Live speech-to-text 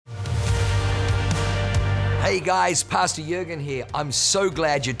Hey guys, Pastor Jurgen here. I'm so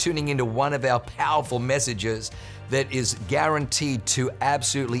glad you're tuning into one of our powerful messages that is guaranteed to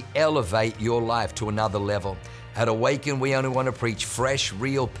absolutely elevate your life to another level. At Awaken, we only want to preach fresh,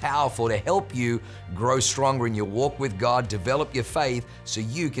 real, powerful to help you grow stronger in your walk with God, develop your faith so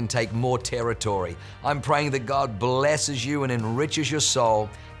you can take more territory. I'm praying that God blesses you and enriches your soul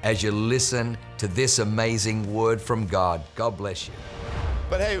as you listen to this amazing word from God. God bless you.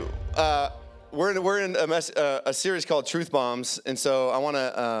 But hey, we're in a series called Truth Bombs, and so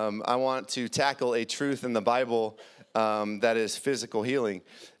I want to tackle a truth in the Bible that is physical healing.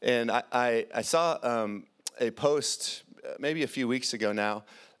 And I saw a post maybe a few weeks ago now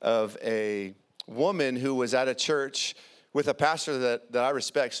of a woman who was at a church with a pastor that I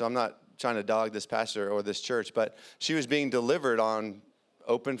respect, so I'm not trying to dog this pastor or this church, but she was being delivered on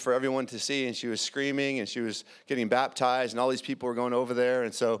open for everyone to see, and she was screaming, and she was getting baptized, and all these people were going over there,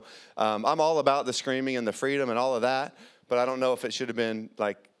 and so I'm all about the screaming and the freedom and all of that, but I don't know if it should have been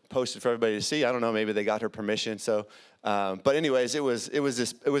like posted for everybody to see. I don't know, maybe they got her permission, so but anyways, it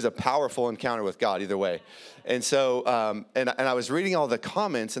was a powerful encounter with God either way. And so and I was reading all the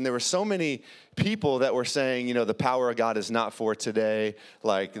comments, and there were so many people that were saying, you know, the power of God is not for today.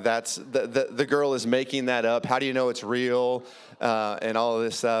 Like that's the girl is making that up. How do you know it's real? And all of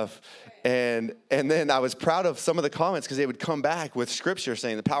this stuff. And then I was proud of some of the comments because they would come back with scripture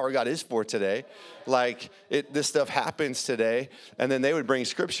saying the power of God is for today. Like this stuff happens today. And then they would bring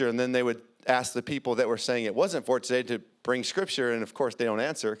scripture, and then they would ask the people that were saying it wasn't for today to bring scripture. And of course they don't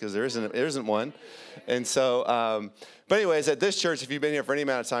answer because there isn't one. And so, but anyways, at this church, if you've been here for any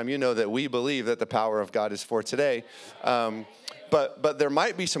amount of time, you know that we believe that the power of God is for today. But there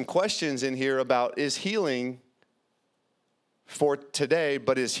might be some questions in here about, is healing for today,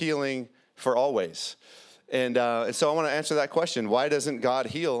 but is healing for always? And so I want to answer that question. Why doesn't God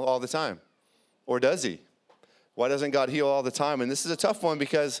heal all the time? Or does he? Why doesn't God heal all the time? And this is a tough one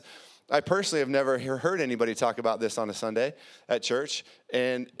because I personally have never heard anybody talk about this on a Sunday at church.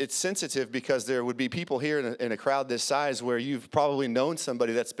 And it's sensitive because there would be people here in a crowd this size where you've probably known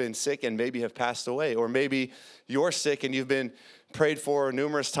somebody that's been sick and maybe have passed away. Or maybe you're sick and you've been prayed for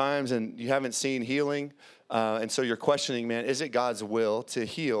numerous times and you haven't seen healing. And so you're questioning, man, is it God's will to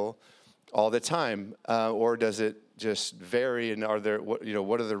heal all the time? Or does it just vary? And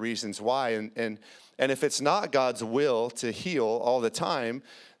what are the reasons why? And if it's not God's will to heal all the time,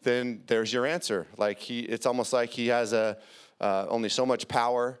 then there's your answer. Like it's almost like he has only so much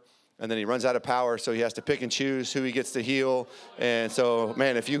power, and then he runs out of power, so he has to pick and choose who he gets to heal. And so,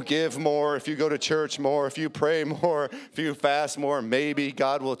 man, if you give more, if you go to church more, if you pray more, if you fast more, maybe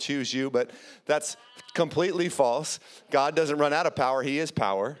God will choose you. But that's completely false. God doesn't run out of power. He is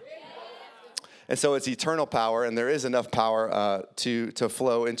power. And so it's eternal power, and there is enough power to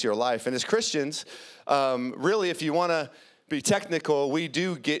flow into your life. And as Christians, really, if you want to be technical, we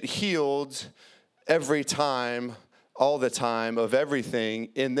do get healed every time, all the time, of everything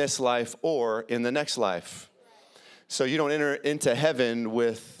in this life or in the next life. So you don't enter into heaven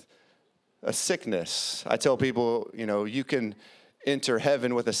with a sickness. I tell people, you can enter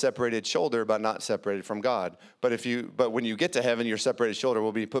heaven with a separated shoulder, but not separated from God. But when you get to heaven, your separated shoulder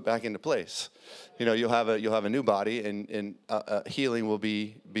will be put back into place. You'll have a new body, and healing will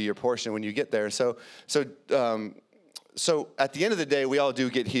be your portion when you get there. So at the end of the day, we all do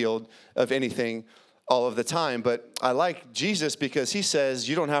get healed of anything all of the time. But I like Jesus because he says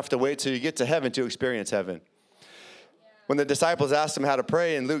you don't have to wait till you get to heaven to experience heaven. When the disciples asked him how to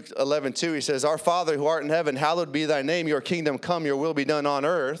pray in Luke 11:2, he says, "Our Father who art in heaven, hallowed be thy name. Your kingdom come, your will be done on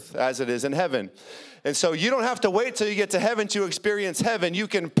earth as it is in heaven." And so you don't have to wait till you get to heaven to experience heaven. You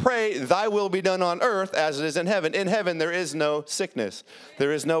can pray, thy will be done on earth as it is in heaven. In heaven, there is no sickness.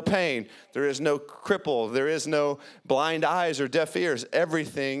 There is no pain. There is no cripple. There is no blind eyes or deaf ears.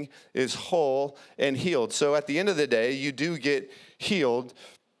 Everything is whole and healed. So at the end of the day, you do get healed.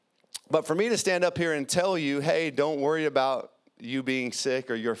 But for me to stand up here and tell you, hey, don't worry about you being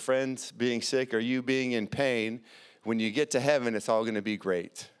sick or your friends being sick or you being in pain, when you get to heaven, it's all going to be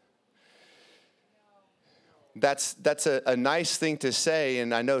great. That's a nice thing to say,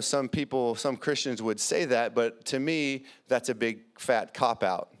 and I know some Christians would say that, but to me, that's a big fat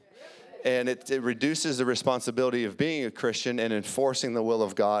cop-out. And it reduces the responsibility of being a Christian and enforcing the will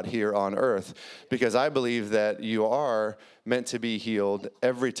of God here on earth. Because I believe that you are meant to be healed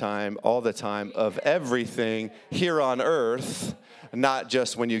every time, all the time, of everything here on earth, not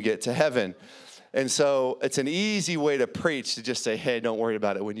just when you get to heaven. And so it's an easy way to preach to just say, hey, don't worry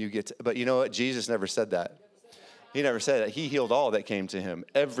about it when you get to, but you know what? Jesus never said that. He never said that. He healed all that came to him.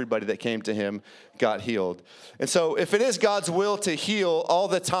 Everybody that came to him got healed. And so if it is God's will to heal all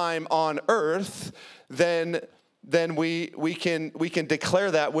the time on earth, then we can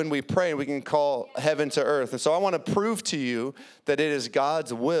declare that when we pray, and we can call heaven to earth. And so I want to prove to you that it is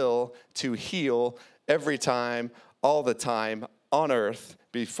God's will to heal every time, all the time on earth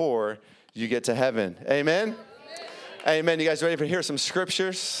before you get to heaven. Amen? Amen. You guys ready to hear some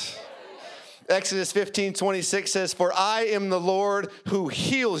scriptures? Exodus 15:26 says, "For I am the Lord who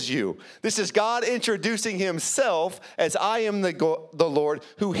heals you." This is God introducing himself as I am the Lord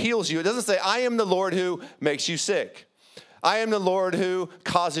who heals you. It doesn't say, I am the Lord who makes you sick. I am the Lord who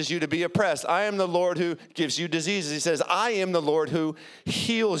causes you to be oppressed. I am the Lord who gives you diseases. He says, I am the Lord who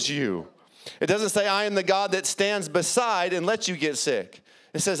heals you. It doesn't say, I am the God that stands beside and lets you get sick.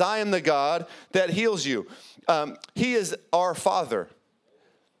 It says, I am the God that heals you. He is our Father.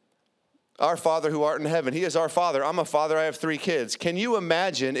 Our Father who art in heaven. He is our Father. I'm a father. I have 3 kids. Can you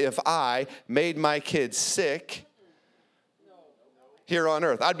imagine if I made my kids sick here on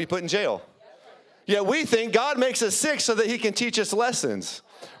earth? I'd be put in jail. Yet we think God makes us sick so that he can teach us lessons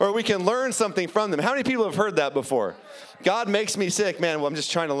or we can learn something from them. How many people have heard that before? God makes me sick. Man, well, I'm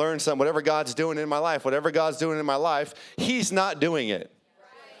just trying to learn something. Whatever God's doing in my life, he's not doing it.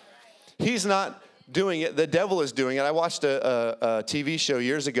 He's not doing it. The devil is doing it. I watched a TV show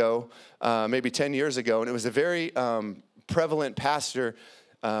years ago, maybe 10 years ago, and it was a very prevalent pastor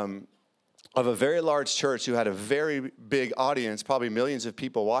of a very large church who had a very big audience, probably millions of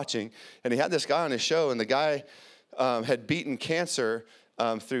people watching. And he had this guy on his show, and the guy had beaten cancer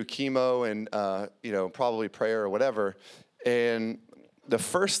through chemo and probably prayer or whatever. And the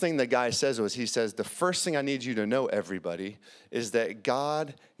first thing the guy says was, he says, the first thing I need you to know, everybody, is that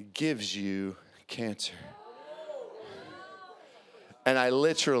God gives you cancer. And I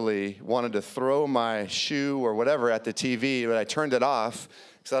literally wanted to throw my shoe or whatever at the TV, but I turned it off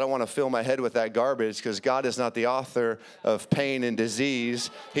because I don't want to fill my head with that garbage, because God is not the author of pain and disease.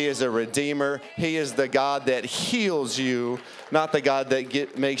 He is a redeemer. He is the God that heals you, not the God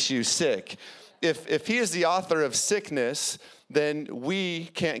that makes you sick. If he is the author of sickness, then we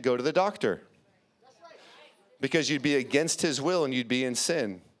can't go to the doctor, because you'd be against his will and you'd be in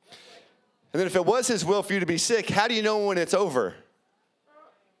sin. And then if it was his will for you to be sick, how do you know when it's over?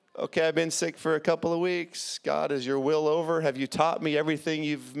 Okay, I've been sick for a couple of weeks. God, is your will over? Have you taught me everything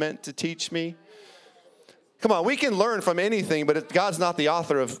you've meant to teach me? Come on, we can learn from anything, but God's not the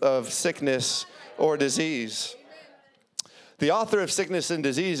author of sickness or disease. The author of sickness and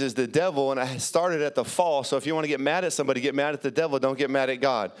disease is the devil, and I started at the fall. So if you want to get mad at somebody, get mad at the devil. Don't get mad at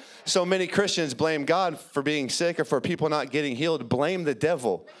God. So many Christians blame God for being sick or for people not getting healed. Blame the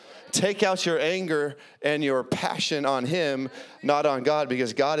devil. Take out your anger and your passion on him, not on God,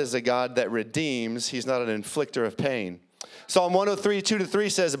 because God is a God that redeems. He's not an inflictor of pain. Psalm 103, 2-3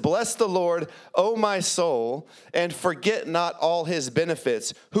 says, "Bless the Lord, O my soul, and forget not all his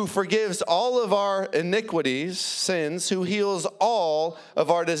benefits, who forgives all of our iniquities, sins, who heals all of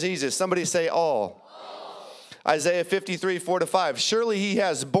our diseases." Somebody say all. Isaiah 53, 4-5. "Surely he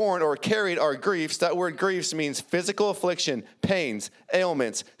has borne or carried our griefs." That word griefs means physical affliction, pains,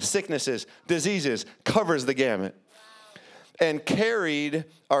 ailments, sicknesses, diseases, covers the gamut. "And carried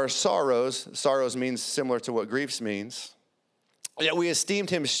our sorrows." Sorrows means similar to what griefs means. "Yet we esteemed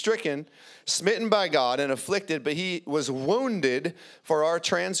him stricken, smitten by God, and afflicted, but he was wounded for our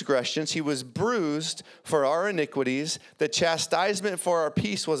transgressions. He was bruised for our iniquities. The chastisement for our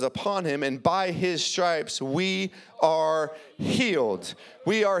peace was upon him, and by his stripes we are healed."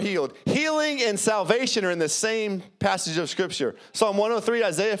 We are healed. Healing and salvation are in the same passage of Scripture. Psalm 103,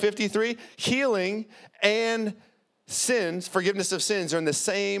 Isaiah 53, healing and sins, forgiveness of sins, are in the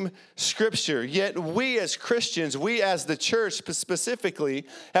same Scripture. Yet we as Christians, we as the church specifically,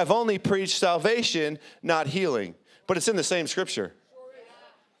 have only preached salvation, not healing. But it's in the same Scripture.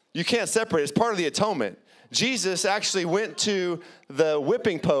 You can't separate. It's part of the atonement. Jesus actually went to the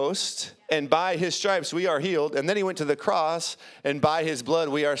whipping post, and by his stripes we are healed. And then he went to the cross, and by his blood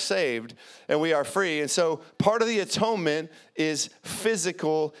we are saved and we are free. And so part of the atonement is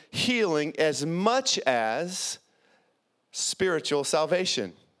physical healing as much as spiritual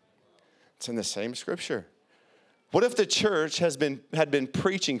salvation. It's in the same Scripture. What if the church had been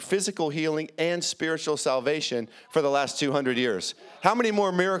preaching physical healing and spiritual salvation for the last 200 years? How many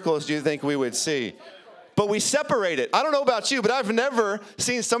more miracles do you think we would see? But we separate it. I don't know about you, but I've never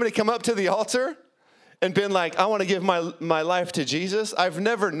seen somebody come up to the altar and been like, I want to give my life to Jesus. I've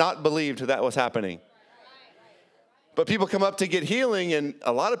never not believed that was happening. But people come up to get healing, and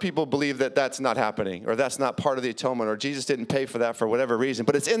a lot of people believe that that's not happening, or that's not part of the atonement, or Jesus didn't pay for that for whatever reason.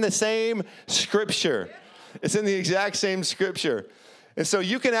 But it's in the same Scripture. It's in the exact same Scripture. And so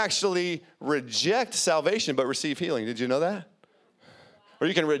you can actually reject salvation but receive healing. Did you know that? Or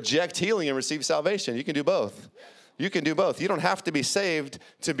you can reject healing and receive salvation. You can do both. You can do both. You don't have to be saved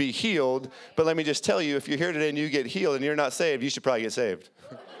to be healed. But let me just tell you, if you're here today and you get healed and you're not saved, you should probably get saved.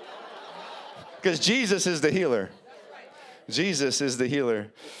 Because Jesus is the healer. Jesus is the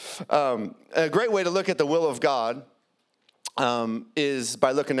healer. A great way to look at the will of God is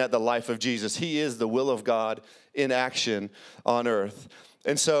by looking at the life of Jesus. He is the will of God in action on earth.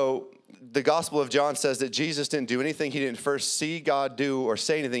 And so the Gospel of John says that Jesus didn't do anything he didn't first see God do or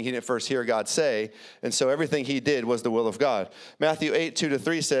say anything he didn't first hear God say. And so everything he did was the will of God. Matthew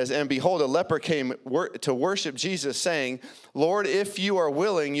 8:2-3 says, and behold, a leper came to worship Jesus, saying, Lord, if you are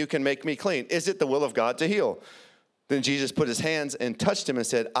willing, you can make me clean. Is it the will of God to heal? Then Jesus put his hands and touched him and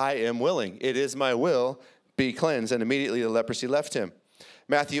said, I am willing. It is my will. Be cleansed. And immediately the leprosy left him.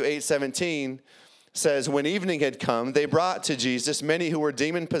 Matthew 8:17 says, when evening had come, they brought to Jesus many who were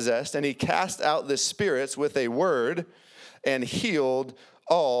demon-possessed, and he cast out the spirits with a word and healed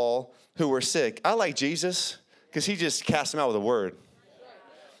all who were sick. I like Jesus because he just cast them out with a word.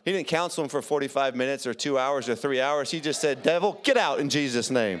 He didn't counsel them for 45 minutes or 2 hours or 3 hours. He just said, devil, get out in Jesus'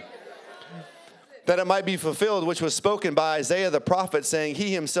 name. That it might be fulfilled, which was spoken by Isaiah the prophet, saying,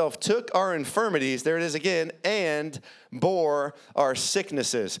 he himself took our infirmities, there it is again, and bore our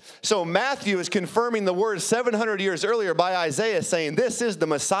sicknesses. So Matthew is confirming the word 700 years earlier by Isaiah, saying, this is the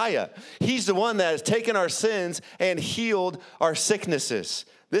Messiah. He's the one that has taken our sins and healed our sicknesses.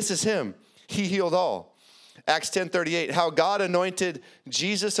 This is him. He healed all. Acts 10:38, how God anointed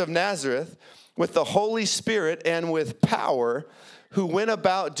Jesus of Nazareth with the Holy Spirit and with power, who went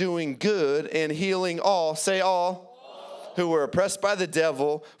about doing good and healing all, say all, who were oppressed by the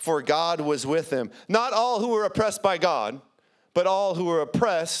devil, for God was with him. Not all who were oppressed by God, but all who were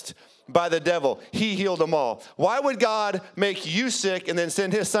oppressed by the devil. He healed them all. Why would God make you sick and then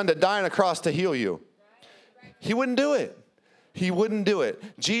send his son to die on a cross to heal you? He wouldn't do it. He wouldn't do it.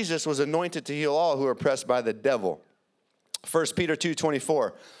 Jesus was anointed to heal all who are oppressed by the devil. 1 Peter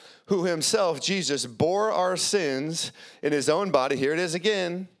 2:24. Who himself, Jesus, bore our sins in his own body. Here it is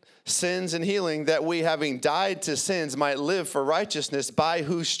again, sins and healing, that we, having died to sins, might live for righteousness, by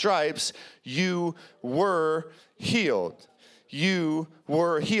whose stripes you were healed. You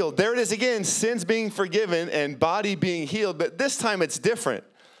were healed. There it is again, sins being forgiven and body being healed, but this time it's different.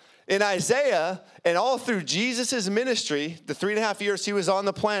 In Isaiah, and all through Jesus' ministry, the 3.5 years he was on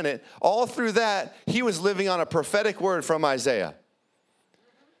the planet, all through that, he was living on a prophetic word from Isaiah.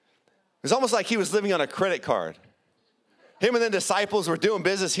 It was almost like he was living on a credit card. Him and the disciples were doing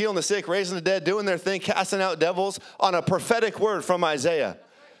business, healing the sick, raising the dead, doing their thing, casting out devils on a prophetic word from Isaiah.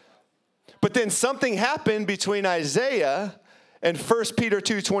 But then something happened between Isaiah and 1 Peter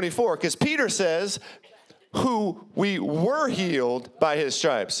 2:24, because Peter says, who we were healed by his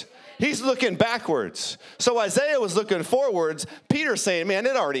stripes. He's looking backwards. So Isaiah was looking forwards. Peter's saying, man,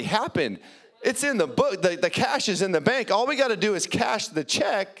 it already happened. It's in the book. The cash is in the bank. All we got to do is cash the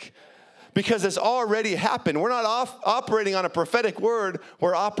check, because it's already happened. We're not operating on a prophetic word.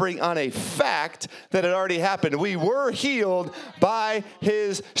 We're operating on a fact that it already happened. We were healed by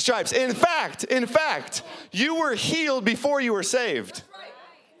his stripes. In fact, you were healed before you were saved.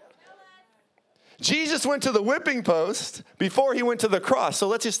 Jesus went to the whipping post before he went to the cross. So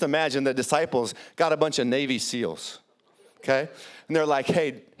let's just imagine the disciples got a bunch of Navy SEALs, okay? And they're like,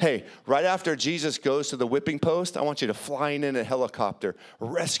 hey, right after Jesus goes to the whipping post, I want you to fly in a helicopter,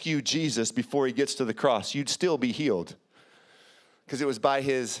 rescue Jesus before he gets to the cross. You'd still be healed, because it was by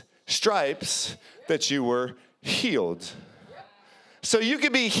his stripes that you were healed. So you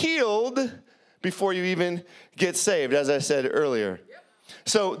could be healed before you even get saved, as I said earlier.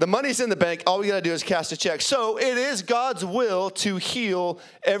 So the money's in the bank. All we got to do is cast a check. So it is God's will to heal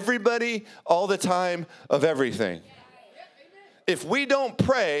everybody all the time of everything. If we don't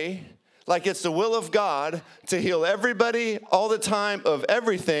pray like it's the will of God to heal everybody all the time of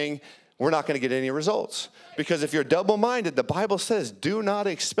everything, we're not going to get any results. Because if you're double-minded, the Bible says, do not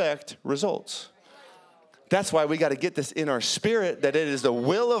expect results. That's why we got to get this in our spirit, that it is the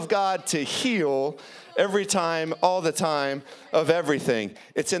will of God to heal every time, all the time of everything.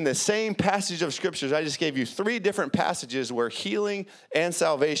 It's in the same passage of scriptures. I just gave you 3 different passages where healing and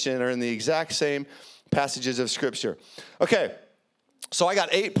salvation are in the exact same passages of scripture. Okay. So I got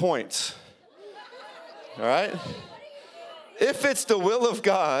 8 points, all right? If it's the will of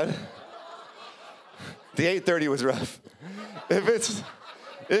God, the 8:30 was rough. If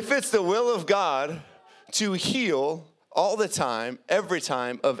it's the will of God to heal all the time, every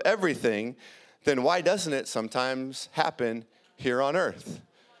time of everything, then why doesn't it sometimes happen here on earth?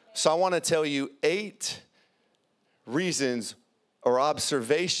 So I want to tell you 8 reasons or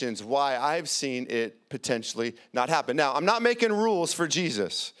observations why I've seen it potentially not happen. Now, I'm not making rules for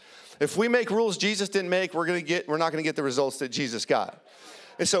Jesus. If we make rules Jesus didn't make, we're not going to get the results that Jesus got.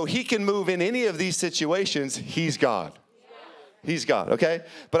 And so he can move in any of these situations. He's God. He's God, okay?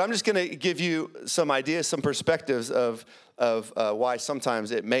 But I'm just going to give you some ideas, some perspectives of why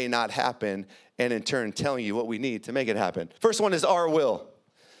sometimes it may not happen, and in turn telling you what we need to make it happen. First one is our will.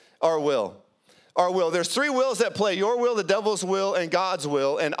 Our will. Our will. There's three wills at play: your will, the devil's will, and God's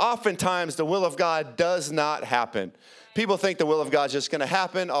will. And oftentimes the will of God does not happen. People think the will of God is just going to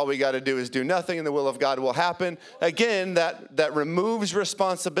happen. All we got to do is do nothing, and the will of God will happen. Again, that removes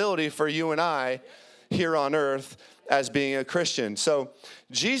responsibility for you and I here on earth as being a Christian. So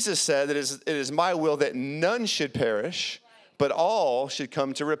Jesus said that it is my will that none should perish, but all should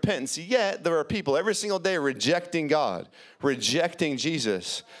come to repentance. Yet there are people every single day rejecting God, rejecting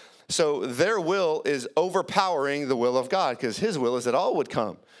Jesus. So their will is overpowering the will of God, because his will is that all would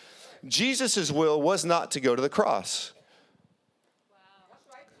come. Jesus' will was not to go to the cross.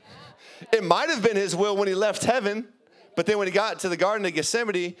 It might have been his will when he left heaven, but then when he got to the Garden of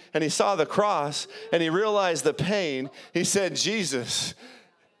Gethsemane and he saw the cross and he realized the pain, he said, Jesus,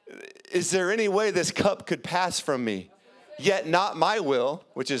 is there any way this cup could pass from me? Yet not my will,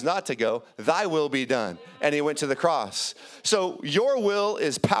 which is not to go, thy will be done. And he went to the cross. So your will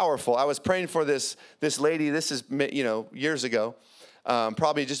is powerful. I was praying for this lady. This is, years ago.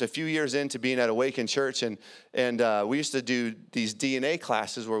 Probably just a few years into being at Awaken Church, and we used to do these DNA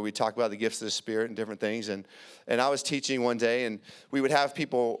classes where we talk about the gifts of the Spirit and different things, and I was teaching one day, and we would have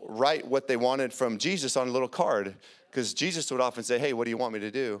people write what they wanted from Jesus on a little card, because Jesus would often say, hey, what do you want me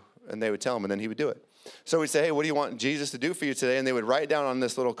to do? And they would tell him, and then he would do it. So we'd say, hey, what do you want Jesus to do for you today? And they would write down on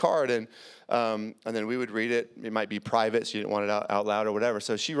this little card, and then we would read it. It might be private, so you didn't want it out loud or whatever.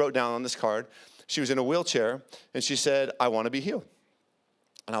 So she wrote down on this card. She was in a wheelchair, and she said, I want to be healed.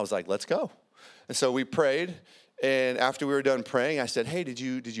 And I was like, let's go. And so we prayed, and after we were done praying, I said, hey, did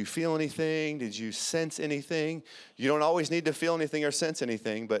you feel anything? Did you sense anything? You don't always need to feel anything or sense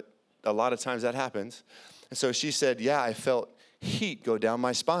anything, but a lot of times that happens. And so she said, yeah, I felt heat go down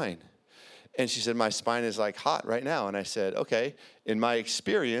my spine. And she said, my spine is like hot right now. And I said, okay, in my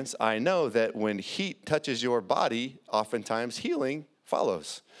experience, I know that when heat touches your body, oftentimes healing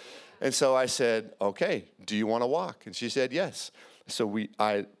follows. And so I said, okay, do you want to walk? And she said, yes. So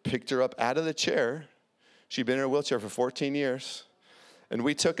I picked her up out of the chair. She'd been in a wheelchair for 14 years. And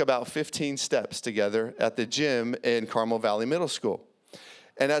we took about 15 steps together at the gym in Carmel Valley Middle School.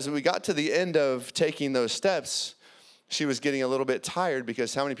 And as we got to the end of taking those steps, she was getting a little bit tired,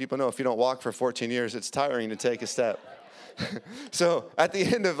 because how many people know if you don't walk for 14 years, it's tiring to take a step. So at the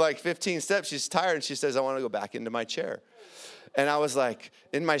end of like 15 steps, she's tired, and she says, I want to go back into my chair. And I was like,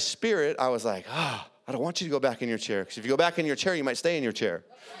 in my spirit, I was like, I don't want you to go back in your chair, because if you go back in your chair, you might stay in your chair.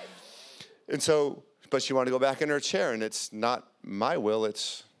 And so, but she wanted to go back in her chair, and it's not my will,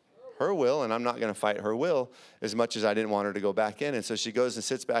 it's her will, and I'm not going to fight her will as much as I didn't want her to go back in. And so she goes and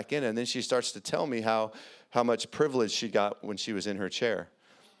sits back in, and then she starts to tell me how much privilege she got when she was in her chair.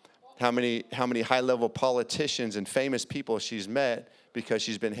 How many high-level politicians and famous people she's met because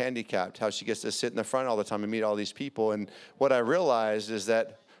she's been handicapped. How she gets to sit in the front all the time and meet all these people. And what I realized is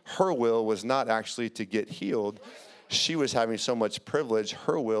that her will was not actually to get healed. She was having so much privilege.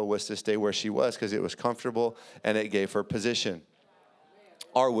 Her will was to stay where she was because it was comfortable and it gave her position.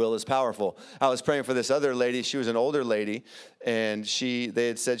 Our will is powerful. I was praying for this other lady. She was an older lady, and they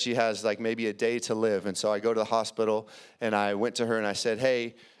had said she has like maybe a day to live. And so I go to the hospital, and I went to her, and I said,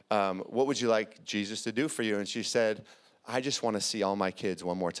 hey, what would you like Jesus to do for you? And she said, I just want to see all my kids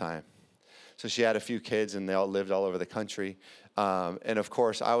one more time. So she had a few kids, and they all lived all over the country. And, of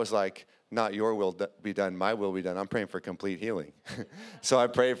course, I was like, not your will be done, my will be done. I'm praying for complete healing. So I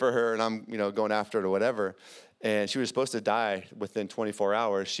prayed for her, and I'm going after it or whatever. And she was supposed to die within 24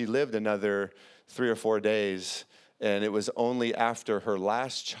 hours. She lived another 3 or 4 days, and it was only after her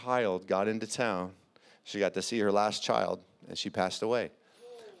last child got into town, she got to see her last child, and she passed away.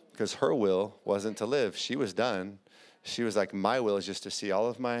 Because her will wasn't to live. She was done. She was like, my will is just to see all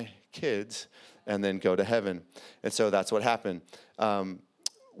of my kids and then go to heaven. And so that's what happened.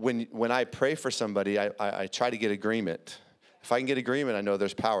 When I pray for somebody, I try to get agreement. If I can get agreement, I know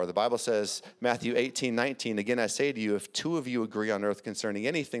there's power. The Bible says, Matthew 18:19, again, I say to you, if two of you agree on earth concerning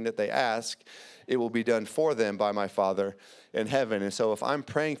anything that they ask, it will be done for them by my Father in heaven. And so if I'm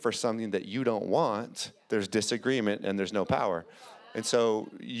praying for something that you don't want, there's disagreement and there's no power. And so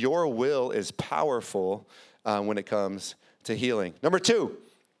your will is powerful when it comes to healing. Number 2,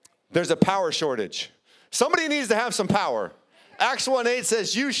 there's a power shortage. Somebody needs to have some power. Acts 1:8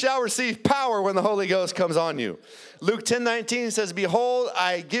 says, you shall receive power when the Holy Ghost comes on you. Luke 10:19 says, behold,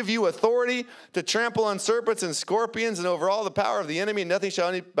 I give you authority to trample on serpents and scorpions and over all the power of the enemy, and nothing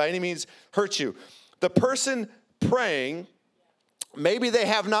shall by any means hurt you. The person praying, maybe they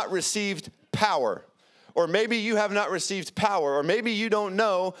have not received power. Or maybe you have not received power, or maybe you don't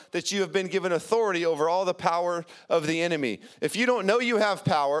know that you have been given authority over all the power of the enemy. If you don't know you have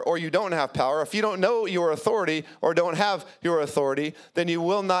power, or you don't have power, if you don't know your authority or don't have your authority, then you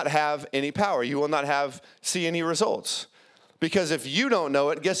will not have any power. You will not see any results. Because if you don't know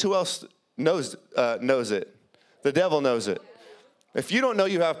it, guess who else knows it? The devil knows it. If you don't know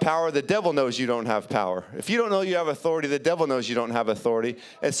you have power, the devil knows you don't have power. If you don't know you have authority, the devil knows you don't have authority.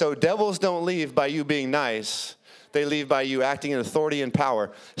 And so devils don't leave by you being nice. They leave by you acting in authority and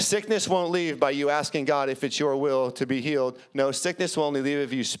power. Sickness won't leave by you asking God if it's your will to be healed. No, sickness will only leave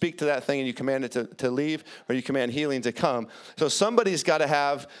if you speak to that thing and you command it to leave, or you command healing to come. So somebody's got to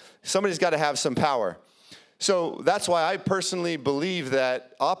have some power. So that's why I personally believe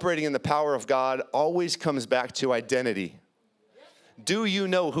that operating in the power of God always comes back to identity. Do you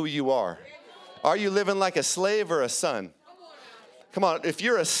know who you are? Are you living like a slave or a son? Come on, if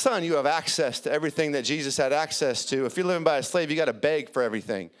you're a son, you have access to everything that Jesus had access to. If you're living by a slave, you got to beg for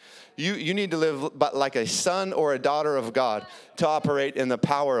everything. You need to live like a son or a daughter of God to operate in the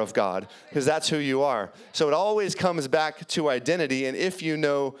power of God, because that's who you are. So it always comes back to identity, and if you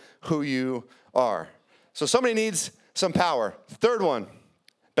know who you are. So somebody needs some power. Third one,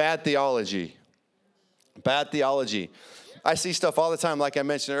 bad theology. Bad theology. I see stuff all the time, like I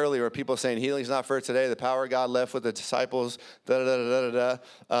mentioned earlier, where people saying healing's not for today. The power of God left with the disciples. That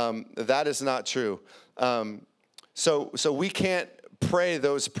is not true. So we can't pray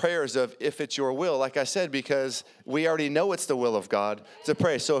those prayers of if it's your will, like I said, because we already know it's the will of God to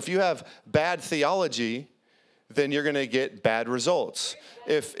pray. So if you have bad theology, then you're going to get bad results.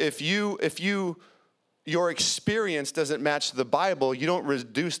 If your experience doesn't match the Bible, you don't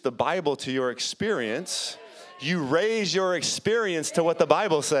reduce the Bible to your experience. You raise your experience to what the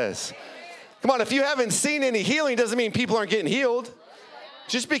Bible says. Come on, if you haven't seen any healing, doesn't mean people aren't getting healed.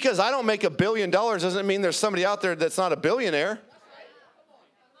 Just because I don't make $1 billion doesn't mean there's somebody out there that's not a billionaire.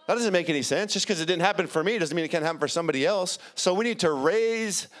 That doesn't make any sense. Just because it didn't happen for me doesn't mean it can't happen for somebody else. So we need to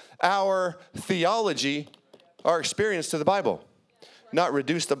raise our theology, our experience to the Bible, not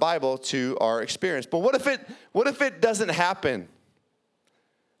reduce the Bible to our experience. But what if it doesn't happen?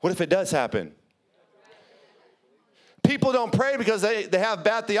 What if it does happen? People don't pray because they have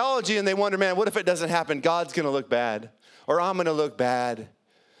bad theology and they wonder, man, what if it doesn't happen? God's going to look bad, or I'm going to look bad,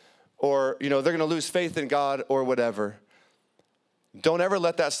 or they're going to lose faith in God, or whatever. Don't ever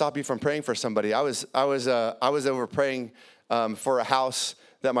let that stop you from praying for somebody. I was over praying for a house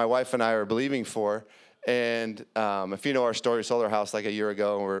that my wife and I are believing for, and if you know our story, we sold our house like a year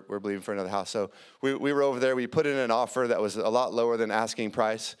ago, and we're believing for another house. So we were over there. We put in an offer that was a lot lower than asking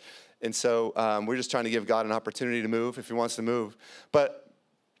price. And so we're just trying to give God an opportunity to move if he wants to move. But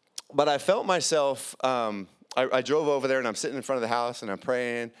I felt myself, I drove over there and I'm sitting in front of the house and I'm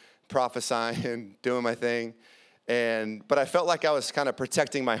praying, prophesying, doing my thing. But I felt like I was kind of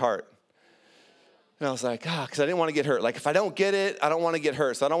protecting my heart. And I was like, because I didn't want to get hurt. Like if I don't get it, I don't want to get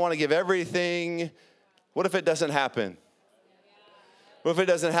hurt. So I don't want to give everything. What if it doesn't happen? What if it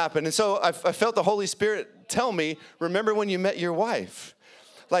doesn't happen? And so I felt the Holy Spirit tell me, remember when you met your wife?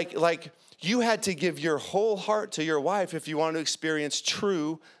 Like you had to give your whole heart to your wife if you wanted to experience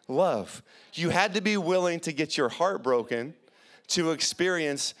true love. You had to be willing to get your heart broken to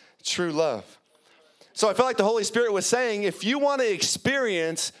experience true love. So I felt like the Holy Spirit was saying, if you want to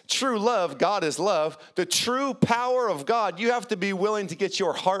experience true love, God is love, the true power of God, you have to be willing to get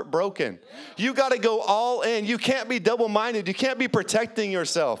your heart broken. You got to go all in. You can't be double-minded. You can't be protecting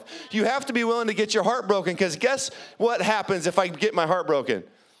yourself. You have to be willing to get your heart broken, because guess what happens if I get my heart broken?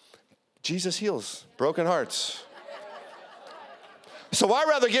 Jesus heals broken hearts. So I'd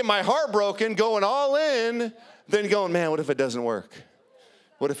rather get my heart broken going all in than going, man, what if it doesn't work?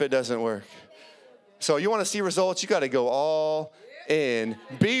 What if it doesn't work? So you want to see results, you got to go all in.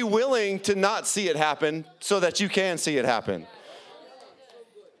 Be willing to not see it happen so that you can see it happen.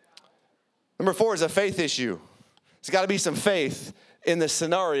 Number 4 is a faith issue. There's got to be some faith in the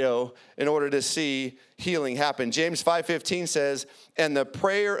scenario in order to see healing happen. James 5:15 says, and the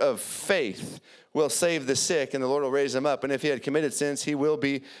prayer of faith will save the sick, and the Lord will raise him up. And if he had committed sins, he will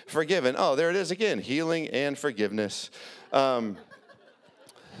be forgiven. Oh, there it is again, healing and forgiveness.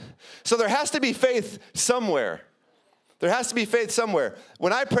 So there has to be faith somewhere. There has to be faith somewhere.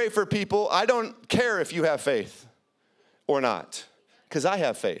 When I pray for people, I don't care if you have faith or not, because I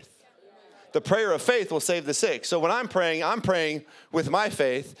have faith. The prayer of faith will save the sick. So when I'm praying with my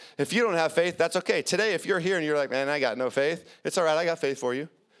faith. If you don't have faith, that's okay. Today, if you're here and you're like, man, I got no faith, it's all right. I got faith for you.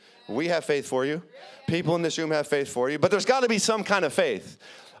 We have faith for you. People in this room have faith for you. But there's got to be some kind of faith.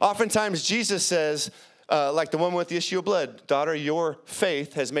 Oftentimes, Jesus says, like the woman with the issue of blood, daughter, your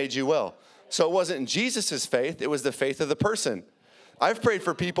faith has made you well. So it wasn't Jesus' faith. It was the faith of the person. I've prayed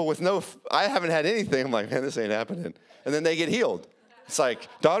for people with I haven't had anything. I'm like, man, this ain't happening. And then they get healed. It's like,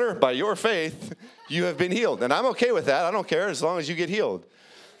 daughter, by your faith, you have been healed. And I'm okay with that. I don't care as long as you get healed.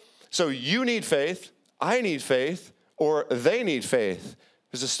 So you need faith, I need faith, or they need faith.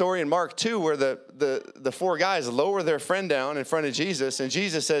 There's a story in Mark 2 where the four guys lower their friend down in front of Jesus, and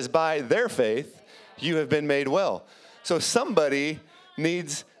Jesus says, by their faith, you have been made well. So somebody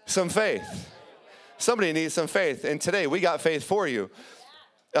needs some faith. Somebody needs some faith. And today, we got faith for you.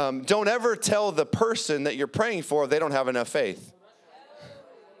 Don't ever tell the person that you're praying for they don't have enough faith.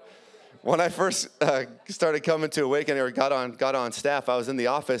 When I first started coming to Awaken or got on staff, I was in the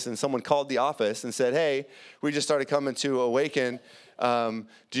office and someone called the office and said, hey, we just started coming to Awaken.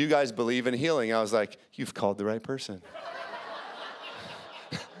 Do you guys believe in healing? I was like, you've called the right person.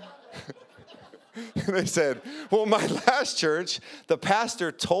 And they said, well, my last church, the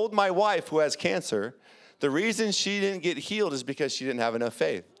pastor told my wife who has cancer, the reason she didn't get healed is because she didn't have enough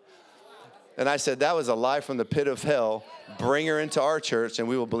faith. And I said, that was a lie from the pit of hell. Bring her into our church and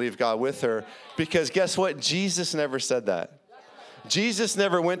we will believe God with her. Because guess what? Jesus never said that. Jesus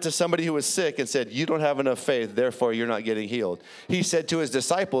never went to somebody who was sick and said, you don't have enough faith, therefore you're not getting healed. He said to his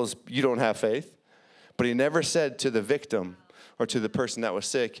disciples, you don't have faith. But he never said to the victim or to the person that was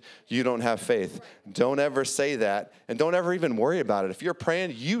sick, you don't have faith. Don't ever say that. And don't ever even worry about it. If you're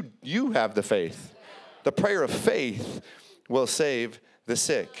praying, you have the faith. The prayer of faith will save the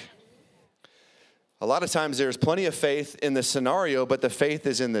sick. A lot of times there's plenty of faith in the scenario, but the faith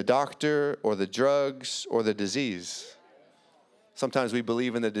is in the doctor or the drugs or the disease. Sometimes we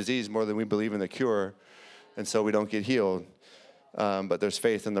believe in the disease more than we believe in the cure, and so we don't get healed. But there's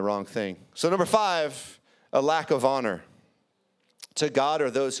faith in the wrong thing. So number 5, a lack of honor to God or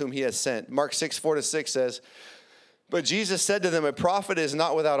those whom he has sent. Mark 6:4-6 says, but Jesus said to them, a prophet is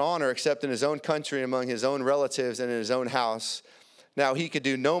not without honor except in his own country, among his own relatives, and in his own house. Now, he could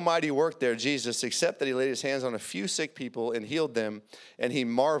do no mighty work there, Jesus, except that he laid his hands on a few sick people and healed them, and he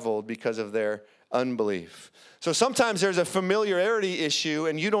marveled because of their unbelief. So sometimes there's a familiarity issue,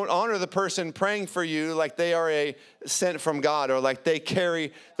 and you don't honor the person praying for you like they are a sent from God or like they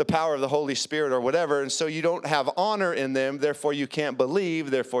carry the power of the Holy Spirit or whatever, and so you don't have honor in them, therefore you can't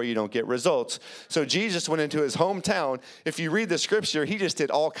believe, therefore you don't get results. So Jesus went into his hometown. If you read the scripture, he just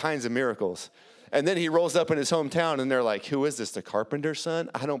did all kinds of miracles. And then he rolls up in his hometown, and they're like, who is this, the carpenter's son?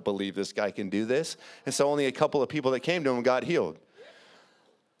 I don't believe this guy can do this. And so only a couple of people that came to him got healed.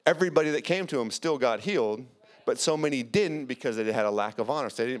 Everybody that came to him still got healed, but so many didn't because they had a lack of honor.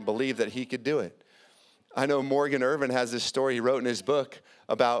 So they didn't believe that he could do it. I know Morgan Irvin has this story he wrote in his book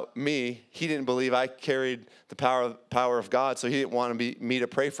about me. He didn't believe I carried the power of God, so he didn't want me to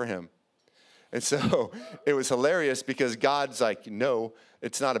pray for him. And so it was hilarious because God's like, no,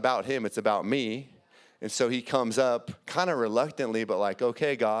 it's not about him, it's about me. And so he comes up kind of reluctantly, but like,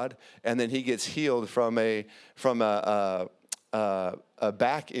 okay, God. And then he gets healed from a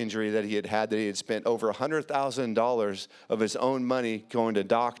back injury that he had spent over $100,000 of his own money going to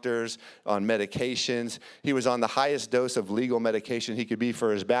doctors, on medications. He was on the highest dose of legal medication he could be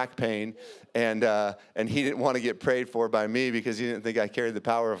for his back pain. And he didn't want to get prayed for by me because he didn't think I carried the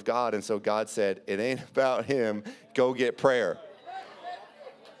power of God. And so God said, it ain't about him. Go get prayer.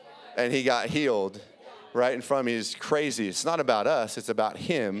 And he got healed right in front of me. It's crazy. It's not about us. It's about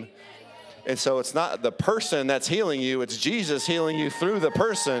him. And so it's not the person that's healing you. It's Jesus healing you through the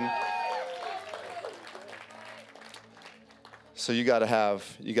person. So you got to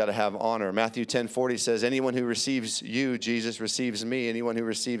have honor. Matthew 10:40 says, anyone who receives you, Jesus, receives me. Anyone who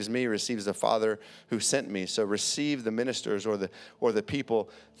receives me receives the Father who sent me. So receive the ministers or the people.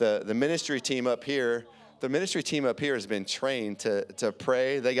 The ministry team up here. The ministry team up here has been trained to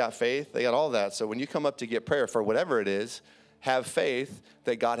pray. They got faith. They got all that. So when you come up to get prayer for whatever it is, have faith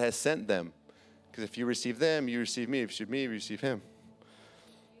that God has sent them. Because if you receive them, you receive me. If you receive me, you receive him.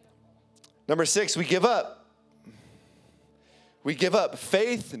 Number 6, we give up. We give up.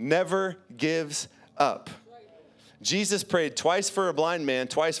 Faith never gives up. Jesus prayed twice for a blind man,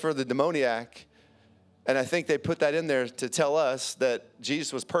 twice for the demoniac. And I think they put that in there to tell us that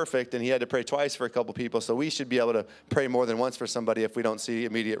Jesus was perfect and he had to pray twice for a couple people. So we should be able to pray more than once for somebody if we don't see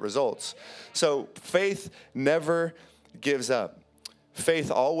immediate results. So faith never gives up. Faith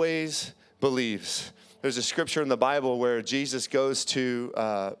always believes. There's a scripture in the Bible where Jesus goes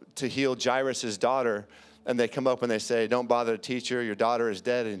to heal Jairus' daughter, and they come up and they say, don't bother, teacher, your daughter is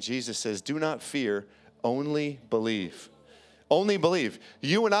dead. And Jesus says, do not fear, only believe. Only believe.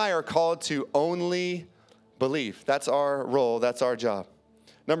 You and I are called to only believe. That's our role. That's our job.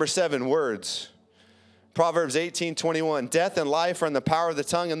 Number 7, words. Proverbs 18:21. Death and life are in the power of the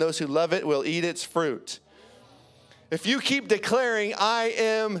tongue, and those who love it will eat its fruit. If you keep declaring, I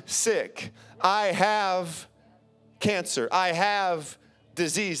am sick, I have cancer, I have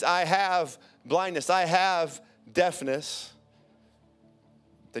disease, I have blindness, I have deafness,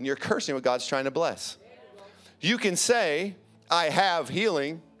 then you're cursing what God's trying to bless. You can say, I have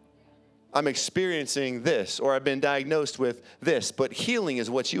healing, I'm experiencing this, or I've been diagnosed with this, but healing is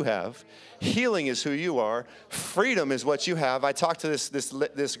what you have. Healing is who you are. Freedom is what you have. I talked to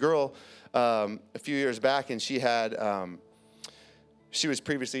this girl a few years back, and she was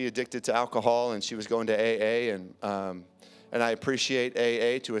previously addicted to alcohol, and she was going to AA, and I appreciate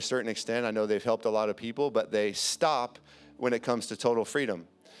AA to a certain extent. I know they've helped a lot of people, but they stop when it comes to total freedom.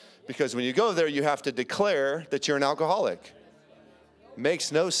 Because when you go there, you have to declare that you're an alcoholic.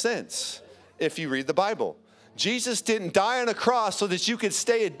 Makes no sense if you read the Bible. Jesus didn't die on a cross so that you could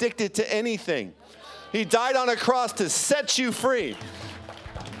stay addicted to anything. He died on a cross to set you free.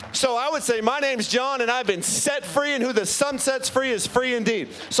 So I would say, my name's John, and I've been set free, and who the Son sets free is free indeed.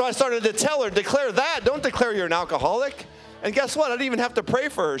 So I started to tell her, declare that. Don't declare you're an alcoholic. And guess what? I didn't even have to pray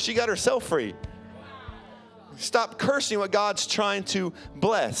for her. She got herself free. Stop cursing what God's trying to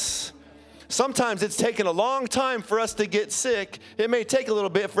bless. Sometimes it's taken a long time for us to get sick. It may take a little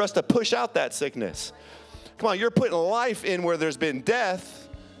bit for us to push out that sickness. Come on, you're putting life in where there's been death.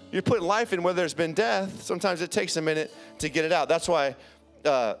 You're putting life in where there's been death. Sometimes it takes a minute to get it out. That's why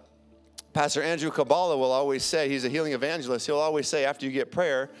Pastor Andrew Kabbalah will always say, he's a healing evangelist, he'll always say after you get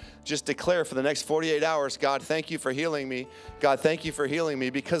prayer, just declare for the next 48 hours, God, thank you for healing me. God, thank you for healing me,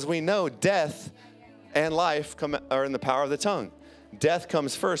 because we know death and life are in the power of the tongue. Death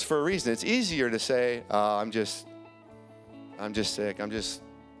comes first for a reason. It's easier to say, I'm just sick, I'm just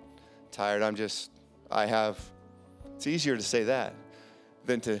tired, it's easier to say that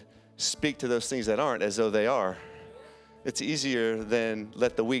than to speak to those things that aren't as though they are. It's easier than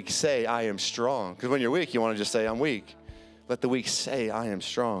let the weak say, I am strong. Because when you're weak, you want to just say, I'm weak. Let the weak say, I am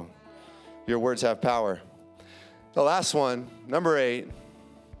strong. Your words have power. The last one, number 8,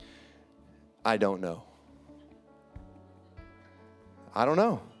 I don't know. I don't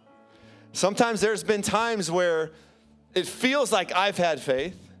know. Sometimes there's been times where it feels like I've had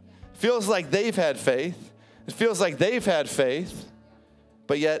faith. It feels like they've had faith. It feels like they've had faith.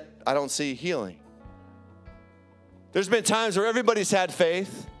 But yet, I don't see healing. There's been times where everybody's had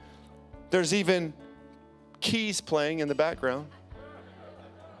faith. There's even keys playing in the background.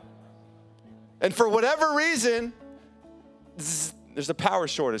 And for whatever reason, there's a power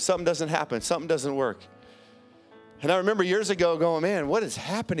shortage. Something doesn't happen. Something doesn't work. And I remember years ago going, man, what is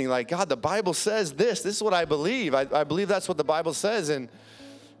happening? Like, God, the Bible says this. This is what I believe. I believe that's what the Bible says. And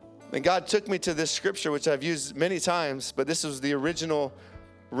God took me to this scripture, which I've used many times, but this was the original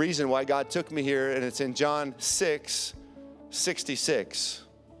reason why God took me here, and it's in John 6:66.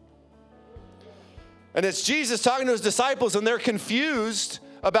 And it's Jesus talking to his disciples, and they're confused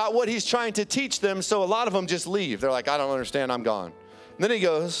about what he's trying to teach them, so a lot of them just leave. They're like, I don't understand, I'm gone. And then he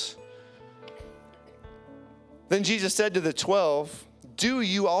goes, then Jesus said to the 12, do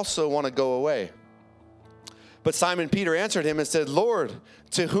you also want to go away? But Simon Peter answered him and said, Lord,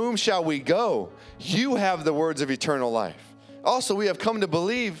 to whom shall we go? You have the words of eternal life. Also, we have come to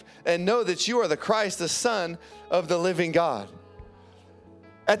believe and know that you are the Christ, the Son of the living God.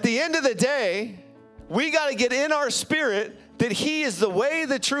 At the end of the day, we got to get in our spirit that he is the way,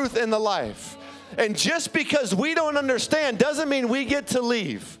 the truth, and the life. And just because we don't understand doesn't mean we get to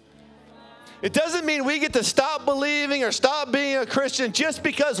leave. It doesn't mean we get to stop believing or stop being a Christian just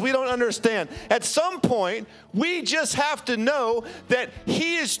because we don't understand. At some point, we just have to know that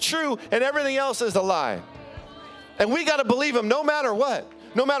he is true and everything else is a lie. And we got to believe him no matter what.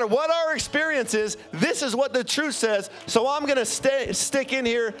 No matter what our experience is, this is what the truth says. So I'm going to stick in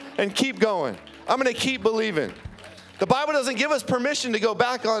here and keep going. I'm going to keep believing. The Bible doesn't give us permission to go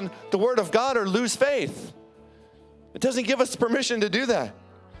back on the word of God or lose faith. It doesn't give us permission to do that.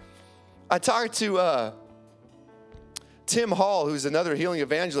 I talked to Tim Hall, who's another healing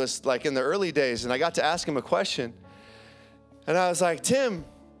evangelist, like in the early days, and I got to ask him a question. And I was like, Tim,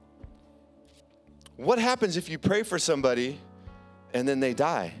 what happens if you pray for somebody and then they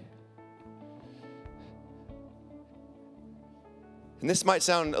die? And this might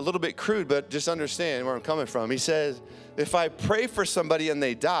sound a little bit crude, but just understand where I'm coming from. He says, if I pray for somebody and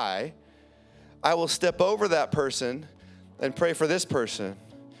they die, I will step over that person and pray for this person.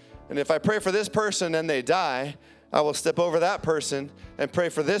 And if I pray for this person and they die, I will step over that person and pray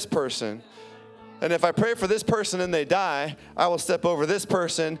for this person. And if I pray for this person and they die, I will step over this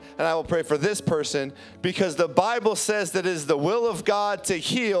person and I will pray for this person, because the Bible says that it is the will of God to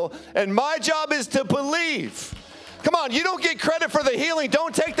heal, and my job is to believe. Come on, you don't get credit for the healing.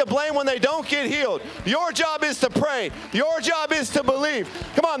 Don't take the blame when they don't get healed. Your job is to pray. Your job is to believe.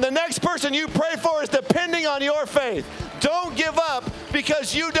 Come on, the next person you pray for is depending on your faith. Don't give up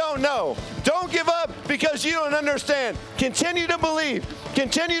because you don't know. Don't give up because you don't understand. Continue to believe.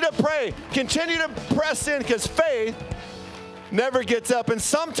 Continue to pray. Continue to press in, because faith never gets up. And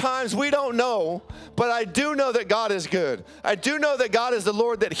sometimes we don't know, but I do know that God is good. I do know that God is the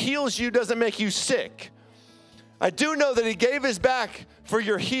Lord that heals you, doesn't make you sick. I do know that he gave his back for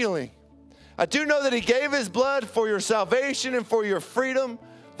your healing. I do know that he gave his blood for your salvation and for your freedom,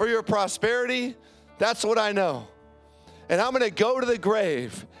 for your prosperity. That's what I know. And I'm going to go to the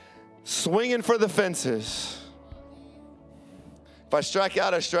grave swinging for the fences. If I strike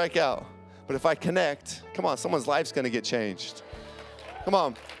out, I strike out. But if I connect, come on, someone's life's going to get changed. Come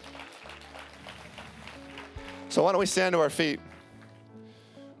on. So why don't we stand to our feet?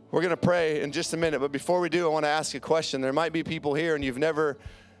 We're going to pray in just a minute, but before we do, I want to ask a question. There might be people here and you've never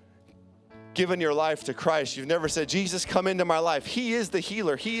given your life to Christ. You've never said, Jesus, come into my life. He is the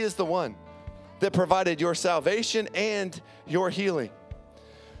healer. He is the one that provided your salvation and your healing.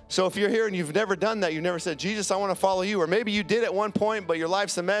 So if you're here and you've never done that, you've never said, Jesus, I want to follow you. Or maybe you did at one point, but your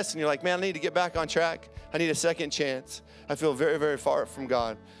life's a mess and you're like, man, I need to get back on track. I need a second chance. I feel very, very far from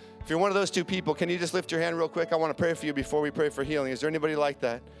God. If you're one of those two people, can you just lift your hand real quick? I want to pray for you before we pray for healing. Is there anybody like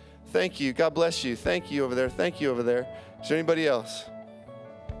that? Thank you. God bless you. Thank you over there. Thank you over there. Is there anybody else?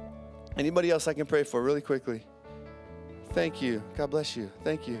 Anybody else I can pray for really quickly? Thank you. God bless you.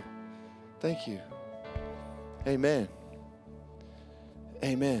 Thank you. Thank you. Amen.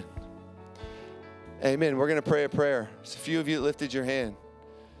 Amen. Amen. We're going to pray a prayer. There's a few of you that lifted your hand.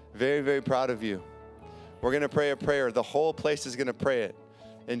 Very, very proud of you. We're going to pray a prayer. The whole place is going to pray it.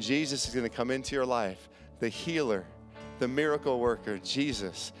 And Jesus is going to come into your life. The healer, the miracle worker,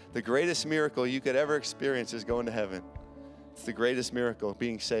 Jesus. The greatest miracle you could ever experience is going to heaven. It's the greatest miracle,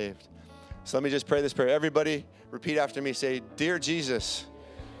 being saved. So let me just pray this prayer. Everybody repeat after me. Say, Dear Jesus,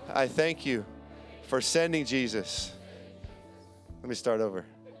 I thank you for sending Jesus. Let me start over.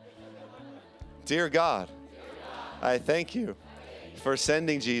 Dear God, I thank you for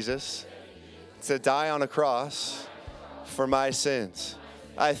sending Jesus to die on a cross for my sins.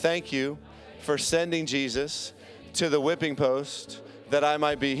 I thank you for sending Jesus to the whipping post that I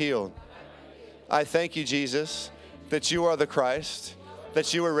might be healed. I thank you, Jesus, that you are the Christ,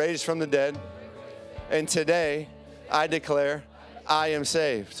 that you were raised from the dead. And today, I declare I am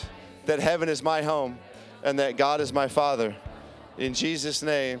saved, that heaven is my home, and that God is my Father. In Jesus'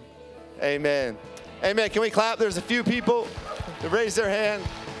 name, amen. Amen. Can we clap? There's a few people that raised their hand.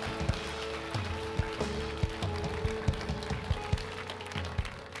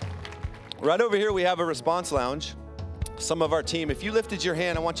 Right over here, we have a response lounge. Some of our team, if you lifted your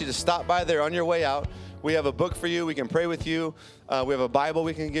hand, I want you to stop by there on your way out. We have a book for you. We can pray with you. We have a Bible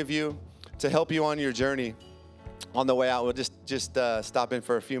we can give you to help you on your journey. On the way out, we'll just stop in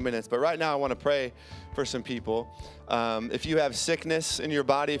for a few minutes. But right now, I want to pray for some people. If you have sickness in your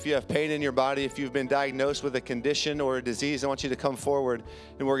body, if you have pain in your body, if you've been diagnosed with a condition or a disease, I want you to come forward,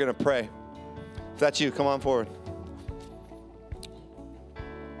 and we're going to pray. If that's you, come on forward.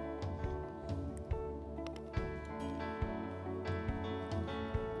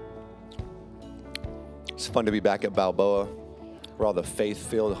 It's fun to be back at Balboa, where all the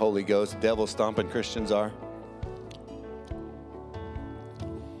faith-filled Holy Ghost, devil-stomping Christians are.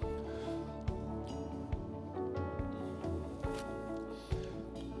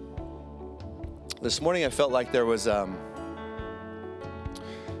 This morning I felt like there was some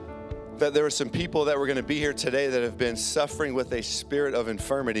people that were going to be here today that have been suffering with a spirit of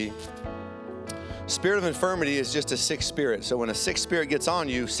infirmity. Spirit of infirmity is just a sick spirit. So when a sick spirit gets on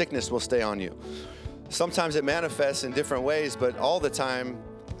you, sickness will stay on you. Sometimes it manifests in different ways, but all the time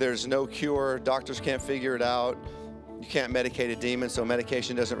there's no cure. Doctors can't figure it out. You can't medicate a demon, so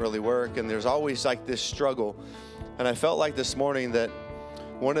medication doesn't really work. And there's always like this struggle. And I felt like this morning that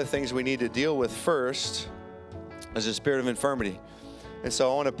one of the things we need to deal with first is the spirit of infirmity. And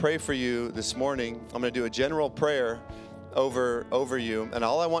so I want to pray for you this morning. I'm going to do a general prayer over you. And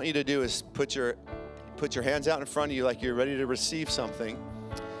all I want you to do is put your hands out in front of you like you're ready to receive something.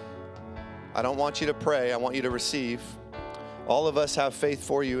 I don't want you to pray. I want you to receive. All of us have faith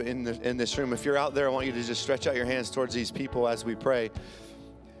for you in this room. If you're out there, I want you to just stretch out your hands towards these people as we pray.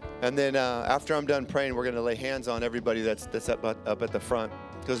 And then after I'm done praying, we're going to lay hands on everybody that's up at the front.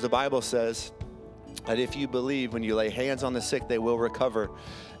 Because the Bible says that if you believe, when you lay hands on the sick, they will recover.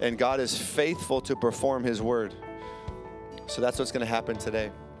 And God is faithful to perform his word. So that's what's going to happen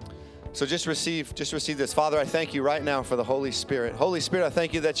today. So just receive this. Father, I thank you right now for the Holy Spirit. Holy Spirit, I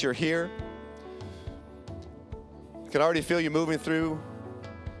thank you that you're here. I can already feel you moving through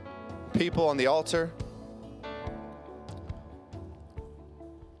people on the altar.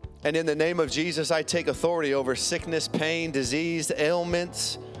 And in the name of Jesus, I take authority over sickness, pain, disease,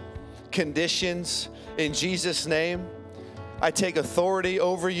 ailments, conditions. In Jesus' name, I take authority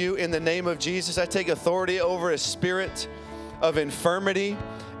over you in the name of Jesus. I take authority over a spirit of infirmity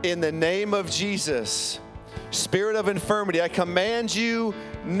in the name of Jesus. Spirit of infirmity, I command you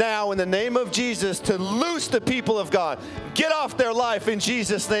now in the name of Jesus to loose the people of God. Get off their life in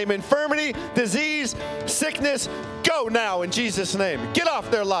Jesus' name. Infirmity, disease, sickness, go now in Jesus' name. Get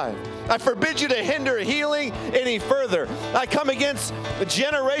off their life. I forbid you to hinder healing any further. I come against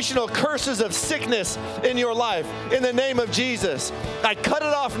generational curses of sickness in your life in the name of Jesus. I cut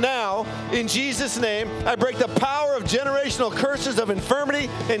it off now in Jesus' name. I break the power of generational curses of infirmity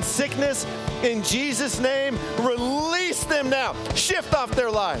and sickness in Jesus' name. Release them now. Shift off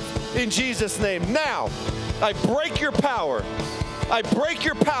their life in Jesus' name. Now, I break your power. I break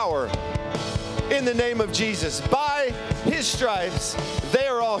your power in the name of Jesus. By his stripes, they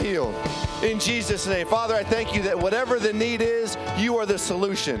are all healed. In Jesus' name. Father, I thank you that whatever the need is, you are the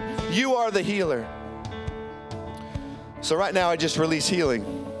solution. You are the healer. So right now, I just release healing.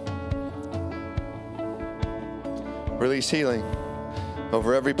 Release healing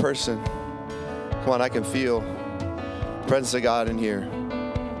over every person. Come on, I can feel the presence of God in here.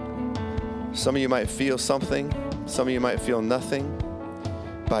 Some of you might feel something. Some of you might feel nothing.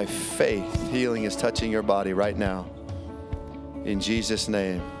 By faith, healing is touching your body right now. In Jesus'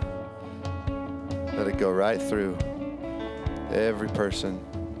 name. Let it go right through every person.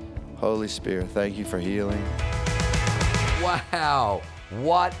 Holy Spirit, thank you for healing. Wow,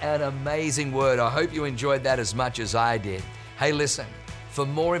 what an amazing word. I hope you enjoyed that as much as I did. Hey, listen, for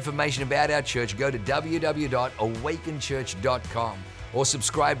more information about our church, go to www.awakenchurch.com or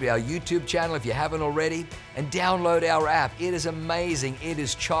subscribe to our YouTube channel if you haven't already, and download our app. It is amazing. It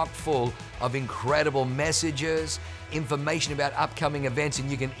is chock full of incredible messages, information about upcoming events,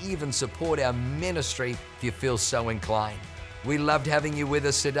 and you can even support our ministry if you feel so inclined. We loved having you with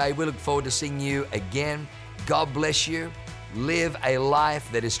us today. We look forward to seeing you again. God bless you. Live a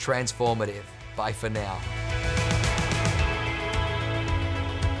life that is transformative. Bye for now.